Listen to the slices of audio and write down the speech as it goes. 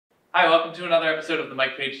Hi, welcome to another episode of the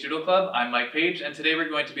Paige Doodle Club. I'm Mike Paige, and today we're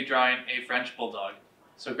going to be drawing a French Bulldog.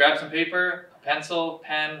 So grab some paper, a pencil,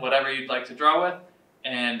 pen, whatever you'd like to draw with,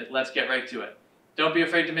 and let's get right to it. Don't be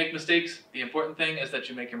afraid to make mistakes. The important thing is that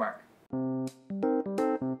you make your mark.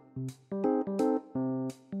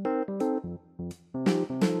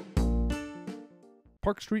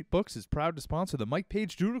 Park Street Books is proud to sponsor the Mike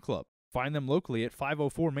Paige Doodle Club. Find them locally at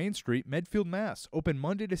 504 Main Street, Medfield, Mass. Open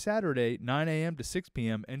Monday to Saturday, 9 a.m. to 6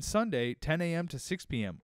 p.m. and Sunday, 10 a.m. to 6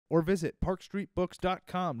 p.m. Or visit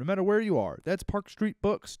parkstreetbooks.com. No matter where you are, that's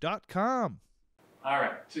parkstreetbooks.com. All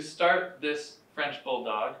right, to start this French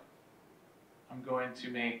Bulldog, I'm going to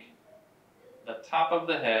make the top of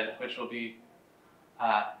the head, which will be,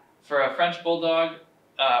 for a French Bulldog,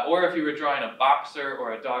 or if you were drawing a boxer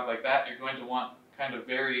or a dog like that, you're going to want kind of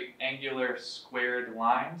very angular, squared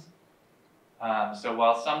lines. So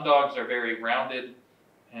while some dogs are very rounded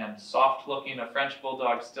and soft looking, a French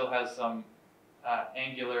Bulldog still has some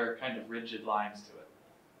angular, kind of rigid lines to it.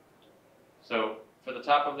 So for the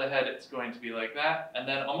top of the head, it's going to be like that. And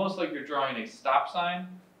then almost like you're drawing a stop sign,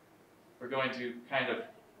 we're going to kind of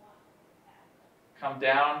come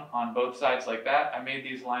down on both sides like that. I made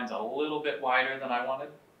these lines a little bit wider than I wanted,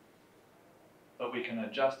 but we can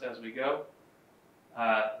adjust as we go.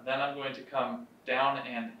 Then I'm going to come down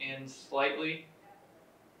and in slightly,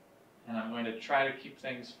 and I'm going to try to keep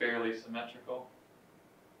things fairly symmetrical.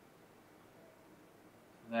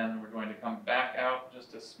 Then we're going to come back out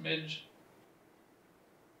just a smidge.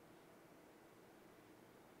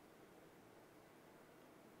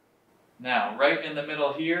 Now, right in the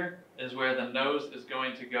middle here is where the nose is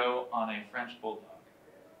going to go on a French Bulldog.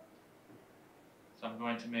 So I'm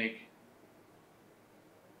going to make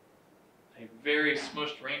a very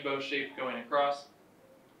smushed rainbow shape going across,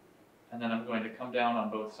 and then I'm going to come down on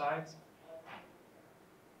both sides.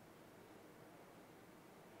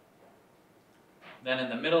 Then in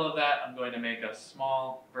the middle of that, I'm going to make a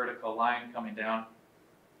small vertical line coming down,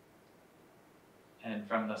 and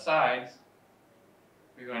from the sides,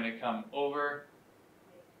 we're going to come over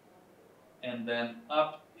and then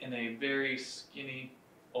up in a very skinny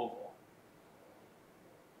oval.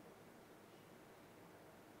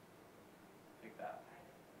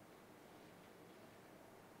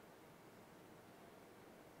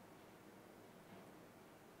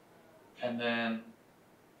 And then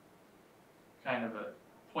kind of a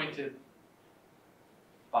pointed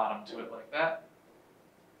bottom to it like that.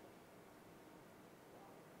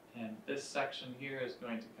 And this section here is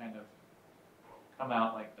going to kind of come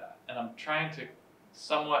out like that. And I'm trying to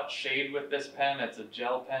somewhat shade with this pen. It's a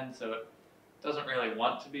gel pen, so it doesn't really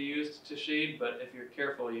want to be used to shade, but if you're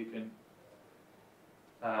careful, you can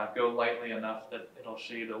go lightly enough that it'll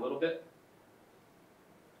shade a little bit.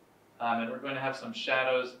 And we're going to have some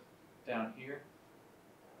shadows down here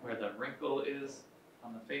where the wrinkle is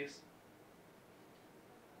on the face.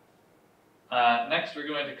 Next we're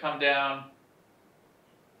going to come down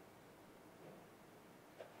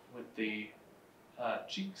with the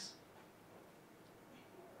cheeks,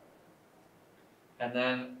 and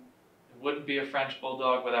then it wouldn't be a French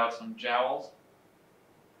Bulldog without some jowls,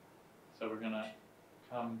 so we're going to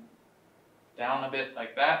come down a bit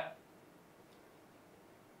like that,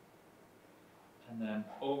 and then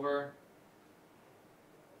over,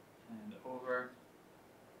 and over,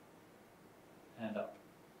 and up.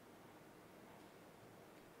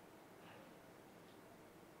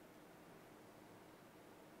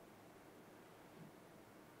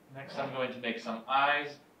 Next I'm going to make some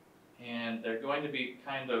eyes, and they're going to be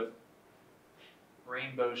kind of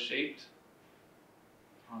rainbow shaped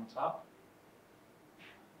on top.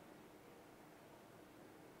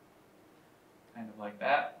 Kind of like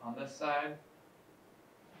that on this side.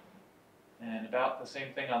 And about the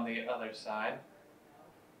same thing on the other side.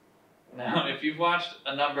 Now, if you've watched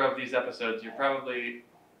a number of these episodes, you're probably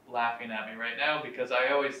laughing at me right now because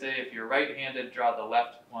I always say if you're right-handed, draw the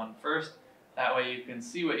left one first. That way you can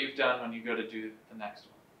see what you've done when you go to do the next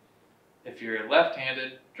one. If you're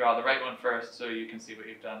left-handed, draw the right one first so you can see what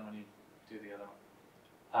you've done when you do the other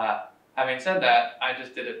one. Having said that, I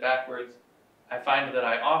just did it backwards. I find that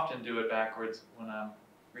I often do it backwards when I'm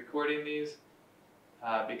recording these.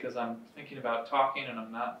 Because I'm thinking about talking and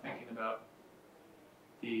I'm not thinking about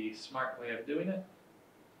the smart way of doing it.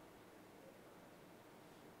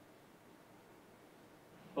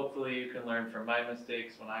 Hopefully you can learn from my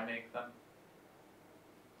mistakes when I make them,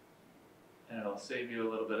 and it'll save you a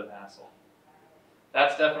little bit of hassle.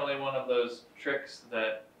 That's definitely one of those tricks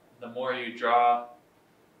that the more you draw,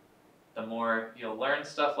 the more you'll learn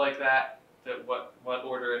stuff like that what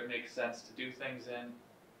order it makes sense to do things in.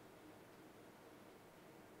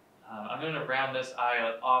 I'm going to round this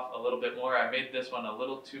eye off a little bit more. I made this one a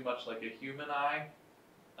little too much like a human eye.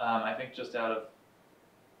 I think just out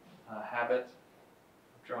of habit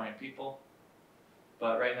of drawing people.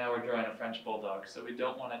 But right now we're drawing a French Bulldog, so we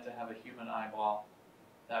don't want it to have a human eyeball.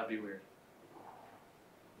 That would be weird.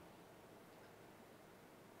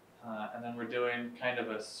 And then we're doing kind of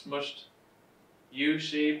a smushed U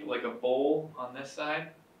shape, like a bowl on this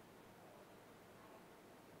side.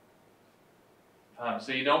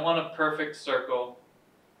 So you don't want a perfect circle.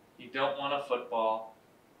 You don't want a football.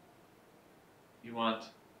 You want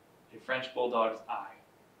a French Bulldog's eye.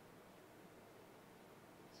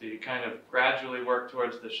 So you kind of gradually work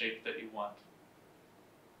towards the shape that you want.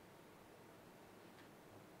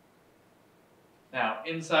 Now,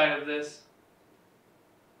 inside of this,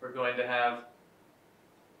 we're going to have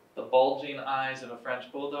the bulging eyes of a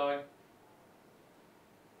French Bulldog.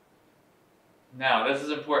 Now, this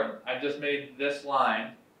is important. I just made this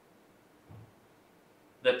line.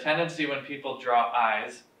 The tendency when people draw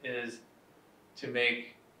eyes is to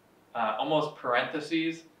make almost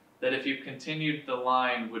parentheses that if you continued the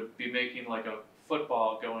line would be making like a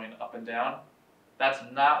football going up and down. That's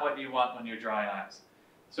not what you want when you're drawing eyes.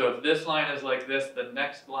 So if this line is like this, the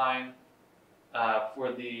next line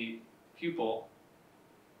for the pupil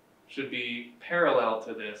should be parallel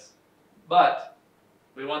to this, but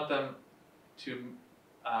we want them to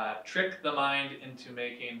trick the mind into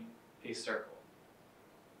making a circle.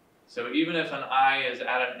 So even if an eye is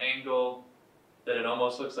at an angle that it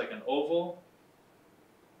almost looks like an oval,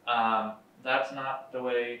 that's not the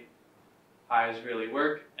way eyes really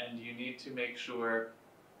work, and you need to make sure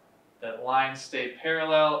that lines stay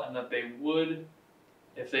parallel and that they would,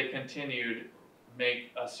 if they continued,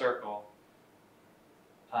 make a circle.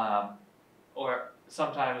 Or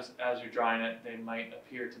sometimes as you're drawing it, they might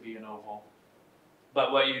appear to be an oval.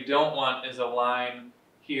 But what you don't want is a line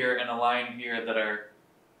here and a line here that are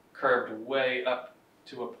curved way up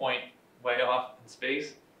to a point way off in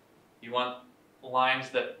space. You want lines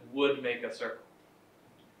that would make a circle.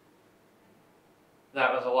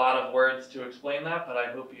 That was a lot of words to explain that, but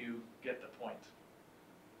I hope you get the point.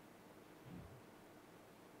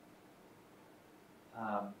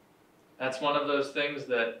 That's one of those things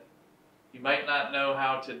that you might not know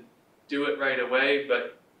how to do it right away,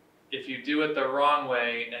 but if you do it the wrong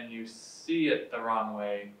way and you see it the wrong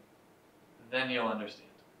way, then you'll understand.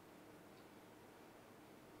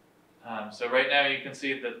 So right now you can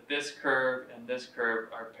see that this curve and this curve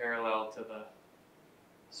are parallel to the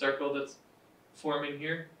circle that's forming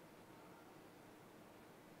here.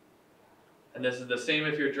 And this is the same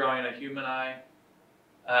if you're drawing a human eye.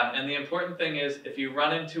 And the important thing is, if you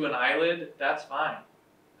run into an eyelid, that's fine.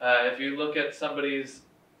 If you look at somebody's,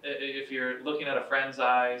 if you're looking at a friend's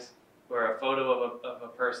eyes or a photo of a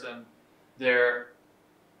person, their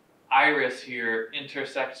iris here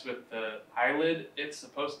intersects with the eyelid, it's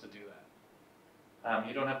supposed to do that.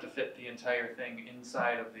 You don't have to fit the entire thing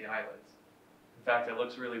inside of the eyelids. In fact, it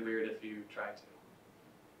looks really weird if you try to.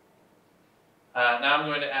 Now I'm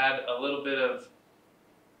going to add a little bit of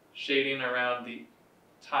shading around the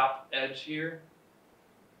top edge here.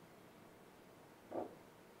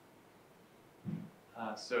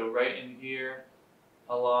 So right in here,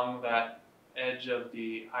 along that edge of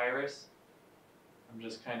the iris, I'm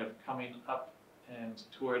just kind of coming up and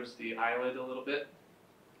towards the eyelid a little bit,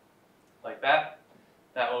 like that.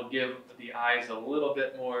 That will give the eyes a little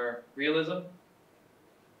bit more realism.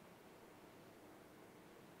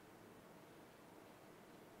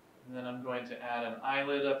 And then I'm going to add an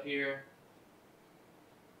eyelid up here.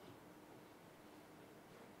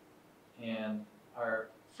 And our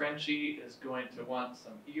Frenchie is going to want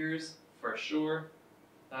some ears for sure.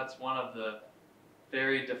 That's one of the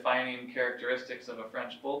very defining characteristics of a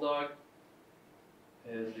French Bulldog,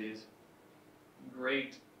 is these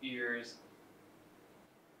great ears.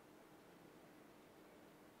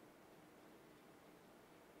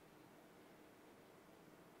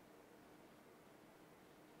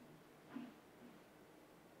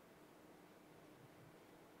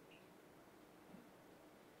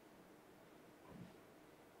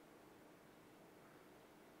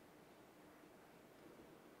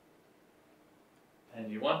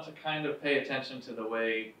 And you want to kind of pay attention to the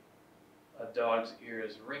way a dog's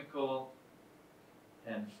ears wrinkle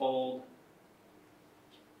and fold.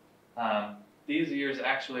 These ears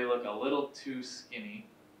actually look a little too skinny.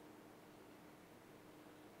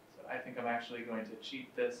 So I think I'm actually going to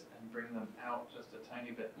cheat this and bring them out just a tiny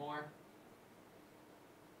bit more.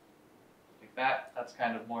 Like that. That's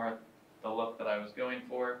kind of more the look that I was going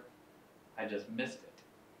for. I just missed it.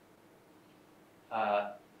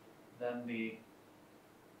 Then the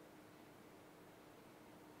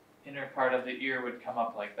inner part of the ear would come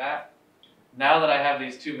up like that. Now that I have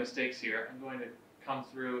these two mistakes here, I'm going to come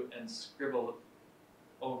through and scribble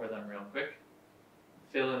over them real quick.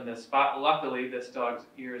 Fill in this spot. Luckily, this dog's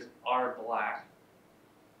ears are black.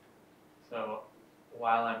 So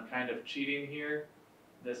while I'm kind of cheating here,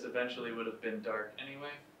 this eventually would have been dark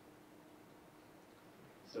anyway.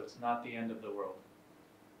 So it's not the end of the world.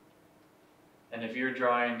 And if you're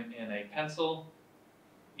drawing in a pencil,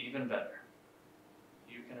 even better.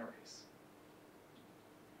 You can erase.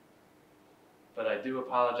 But I do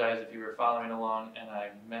apologize if you were following along and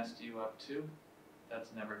I messed you up too.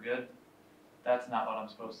 That's never good. That's not what I'm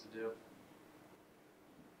supposed to do.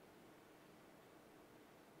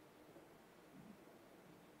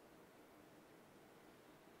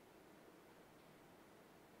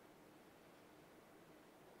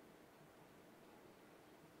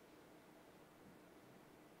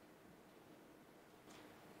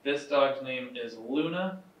 This dog's name is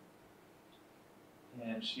Luna,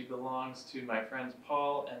 and she belongs to my friends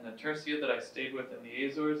Paul and Naturcia that I stayed with in the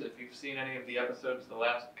Azores. If you've seen any of the episodes the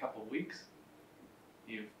last couple weeks,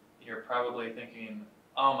 you're probably thinking,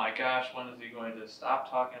 oh my gosh, when is he going to stop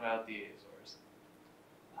talking about the Azores?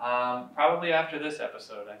 Probably after this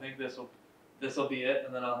episode. I think this will be it,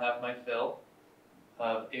 and then I'll have my fill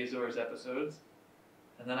of Azores episodes,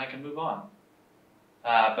 and then I can move on.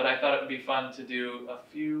 But I thought it would be fun to do a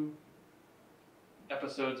few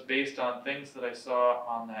episodes based on things that I saw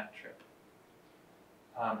on that trip.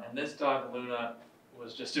 And this dog, Luna,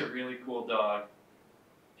 was just a really cool dog.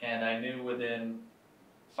 And I knew within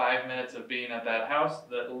 5 minutes of being at that house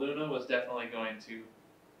that Luna was definitely going to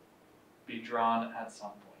be drawn at some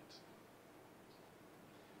point.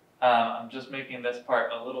 I'm just making this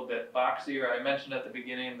part a little bit boxier. I mentioned at the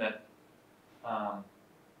beginning that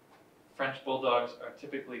French Bulldogs are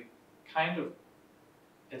typically kind of,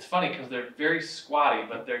 it's funny because they're very squatty,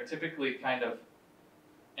 but they're typically kind of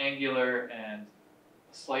angular and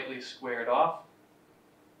slightly squared off.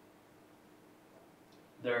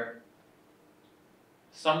 They're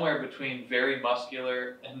somewhere between very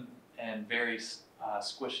muscular and very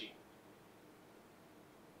squishy.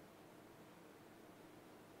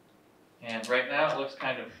 And right now it looks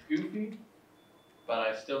kind of goofy, but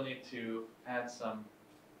I still need to add some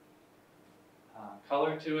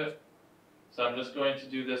color to it. So I'm just going to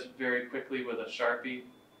do this very quickly with a Sharpie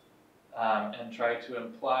and try to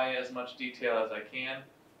imply as much detail as I can.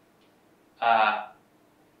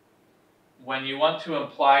 When you want to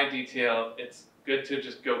imply detail, it's good to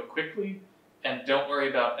just go quickly and don't worry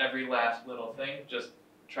about every last little thing. Just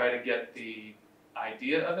try to get the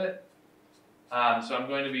idea of it. So I'm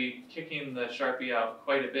going to be kicking the Sharpie out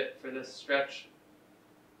quite a bit for this stretch.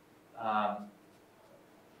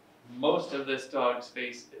 Most of this dog's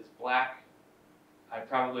face is black. I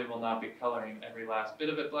probably will not be coloring every last bit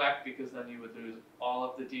of it black because then you would lose all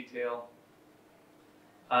of the detail.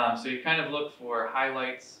 So you kind of look for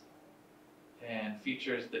highlights and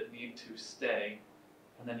features that need to stay,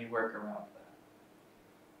 and then you work around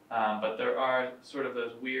that. But there are sort of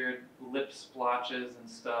those weird lip splotches and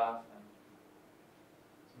stuff. And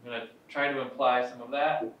so I'm going to try to imply some of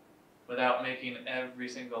that without making every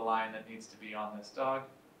single line that needs to be on this dog.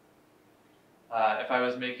 If I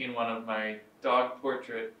was making one of my dog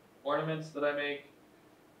portrait ornaments that I make,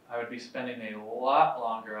 I would be spending a lot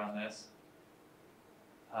longer on this.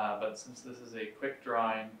 But since this is a quick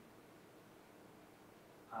drawing,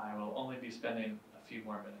 I will only be spending a few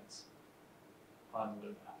more minutes on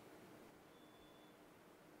Luna.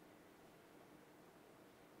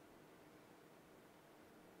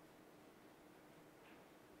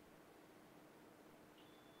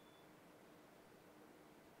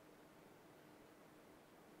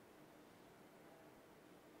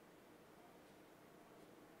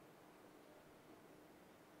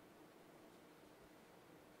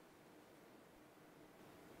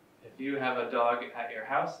 If you have a dog at your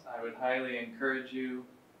house, I would highly encourage you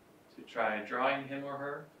to try drawing him or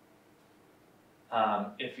her.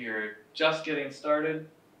 If you're just getting started,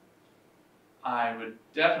 I would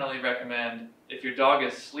definitely recommend, if your dog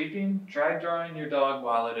is sleeping, try drawing your dog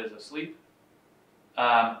while it is asleep.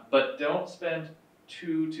 But don't spend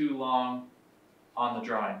too long on the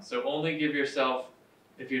drawing. So only give yourself,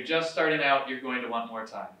 if you're just starting out, you're going to want more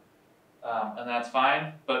time. And that's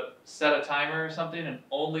fine, but set a timer or something and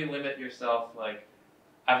only limit yourself, like,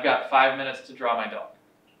 I've got 5 minutes to draw my dog.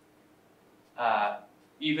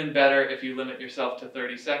 Even better if you limit yourself to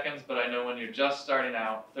 30 seconds, but I know when you're just starting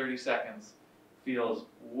out, 30 seconds feels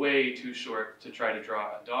way too short to try to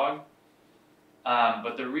draw a dog.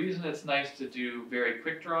 But the reason it's nice to do very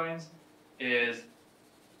quick drawings is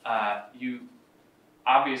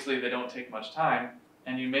obviously they don't take much time,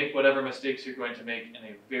 and you make whatever mistakes you're going to make in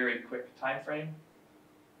a very quick time frame,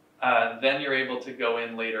 then you're able to go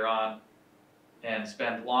in later on and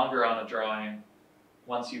spend longer on a drawing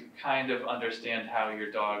once you kind of understand how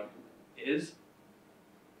your dog is,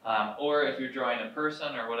 or if you're drawing a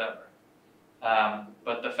person or whatever.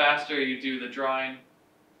 But the faster you do the drawing,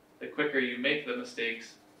 the quicker you make the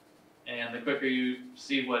mistakes, and the quicker you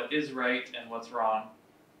see what is right and what's wrong.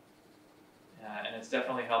 And it's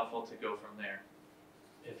definitely helpful to go from there.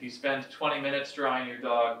 If you spend 20 minutes drawing your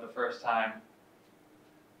dog the first time,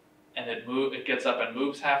 and it gets up and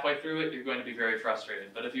moves halfway through it, you're going to be very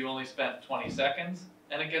frustrated. But if you only spent 20 seconds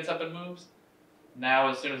and it gets up and moves, now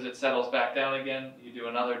as soon as it settles back down again, you do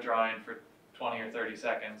another drawing for 20 or 30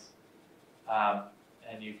 seconds,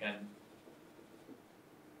 and you can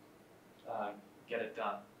get it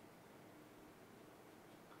done.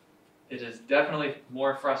 It is definitely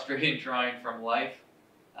more frustrating drawing from life,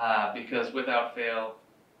 because without fail,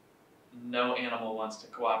 no animal wants to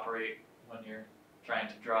cooperate when you're trying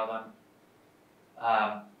to draw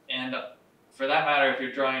them. And for that matter, if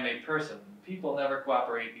you're drawing a person, people never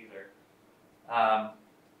cooperate either.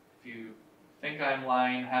 If you think I'm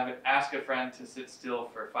lying, ask a friend to sit still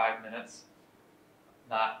for 5 minutes.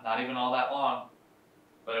 Not even all that long,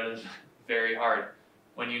 but it is very hard.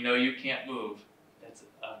 When you know you can't move, it's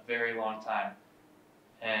a very long time.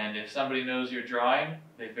 And if somebody knows you're drawing,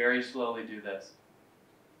 they very slowly do this.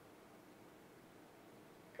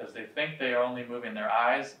 Because they think they are only moving their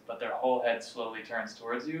eyes, but their whole head slowly turns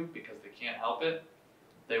towards you because they can't help it.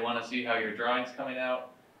 They want to see how your drawing's coming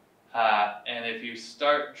out. And if you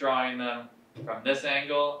start drawing them from this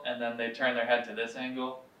angle and then they turn their head to this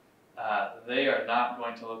angle, they are not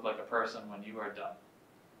going to look like a person when you are done.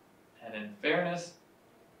 And in fairness,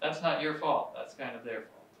 that's not your fault. That's kind of their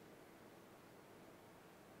fault.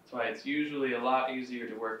 That's why it's usually a lot easier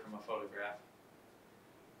to work from a photograph.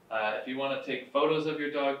 If you want to take photos of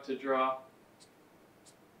your dog to draw,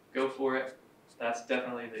 go for it. That's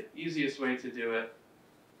definitely the easiest way to do it.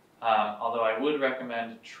 Although I would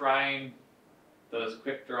recommend trying those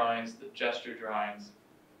quick drawings, the gesture drawings,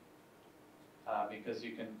 because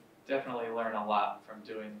you can definitely learn a lot from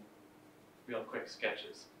doing real quick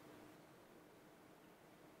sketches.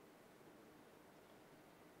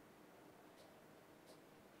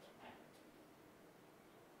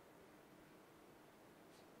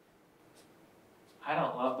 I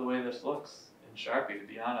don't love the way this looks in Sharpie, to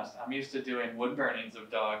be honest. I'm used to doing wood burnings of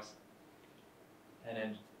dogs,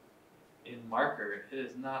 and in marker, it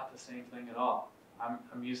is not the same thing at all.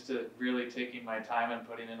 I'm used to really taking my time and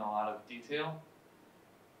putting in a lot of detail,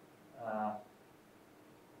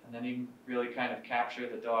 and then you can really kind of capture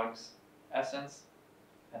the dog's essence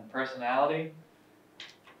and personality,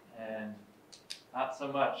 and not so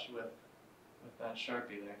much with that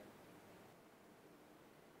Sharpie there.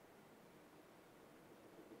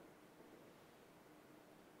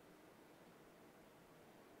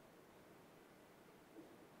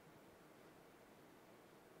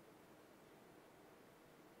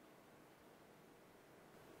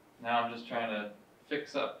 Now I'm just trying to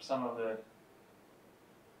fix up some of the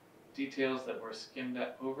details that were skimmed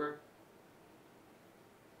over.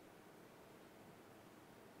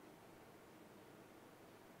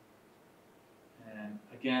 And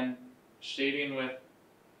again, shading with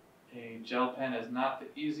a gel pen is not the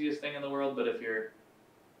easiest thing in the world, but if you're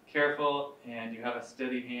careful and you have a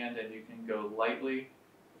steady hand and you can go lightly,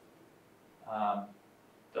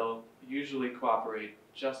 they'll usually cooperate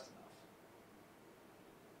just enough.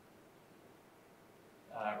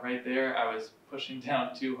 Right there, I was pushing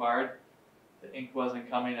down too hard. The ink wasn't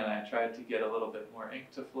coming, and I tried to get a little bit more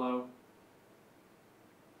ink to flow.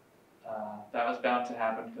 That was bound to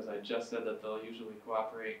happen because I just said that they'll usually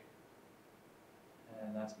cooperate,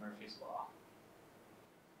 and that's Murphy's Law.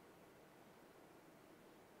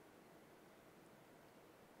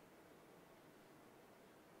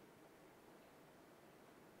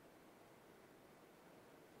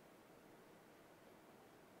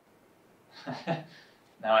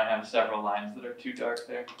 Now I have several lines that are too dark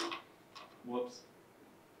there. Whoops.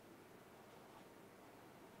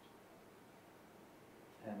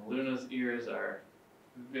 And Luna's ears are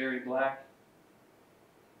very black.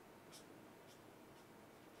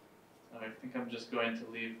 So I think I'm just going to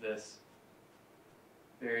leave this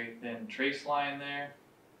very thin trace line there,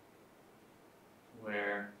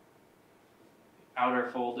 where the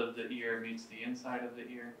outer fold of the ear meets the inside of the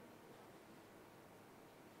ear.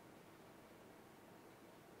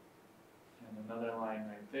 And another line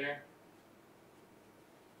right there.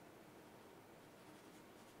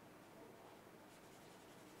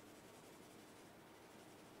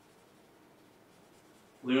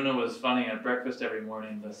 Luna was funny at breakfast every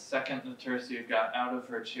morning. The second Natercia got out of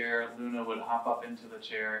her chair, Luna would hop up into the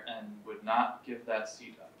chair and would not give that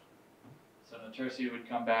seat up. So Natercia would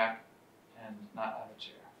come back and not have a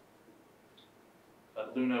chair.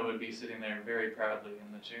 But Luna would be sitting there very proudly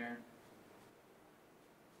in the chair.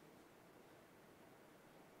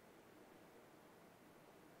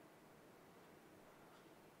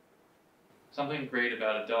 Something great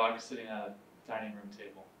about a dog sitting at a dining room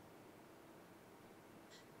table.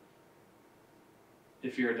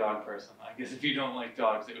 If you're a dog person. I guess if you don't like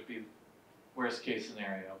dogs, it would be worst case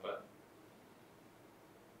scenario, but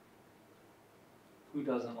who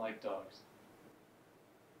doesn't like dogs?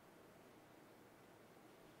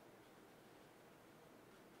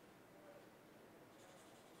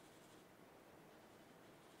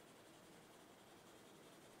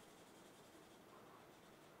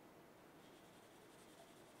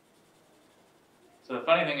 So the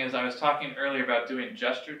funny thing is, I was talking earlier about doing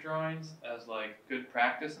gesture drawings as like good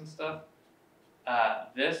practice and stuff.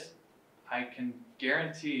 I can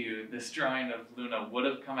guarantee you, this drawing of Luna would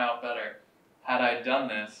have come out better had I done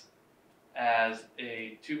this as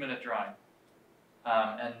a 2-minute drawing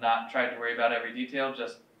and not tried to worry about every detail,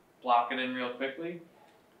 just block it in real quickly.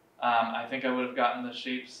 I think I would have gotten the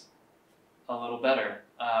shapes a little better.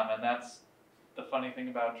 And that's the funny thing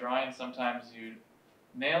about drawing. Sometimes you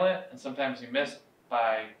nail it, and sometimes you miss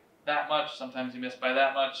by that much, sometimes you miss by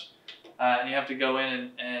that much, and you have to go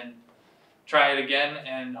in and try it again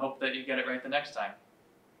and hope that you get it right the next time.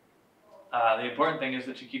 The important thing is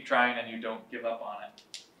that you keep trying and you don't give up on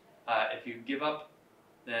it. If you give up,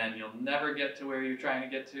 then you'll never get to where you're trying to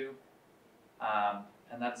get to,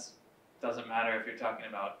 and that doesn't matter if you're talking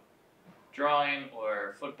about drawing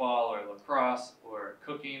or football or lacrosse or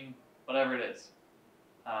cooking, whatever it is.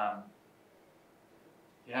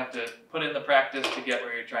 You have to put in the practice to get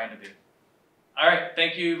where you're trying to be. All right,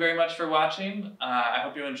 thank you very much for watching. I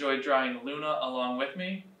hope you enjoyed drawing Luna along with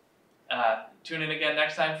me. Tune in again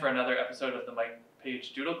next time for another episode of the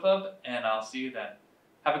Paige Doodle Club, and I'll see you then.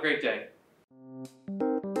 Have a great day.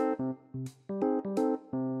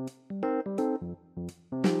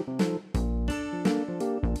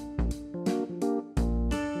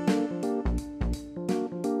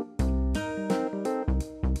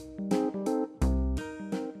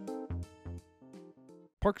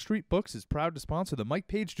 Park Street Books is proud to sponsor the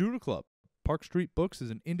Paige Doodle Club. Park Street Books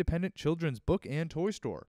is an independent children's book and toy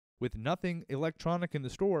store. With nothing electronic in the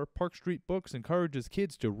store, Park Street Books encourages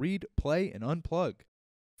kids to read, play, and unplug.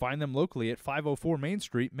 Find them locally at 504 Main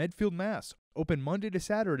Street, Medfield, Mass. Open Monday to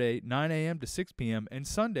Saturday, 9 a.m. to 6 p.m. and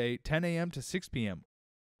Sunday, 10 a.m. to 6 p.m.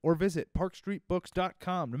 Or visit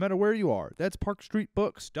parkstreetbooks.com no matter where you are. That's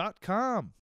parkstreetbooks.com.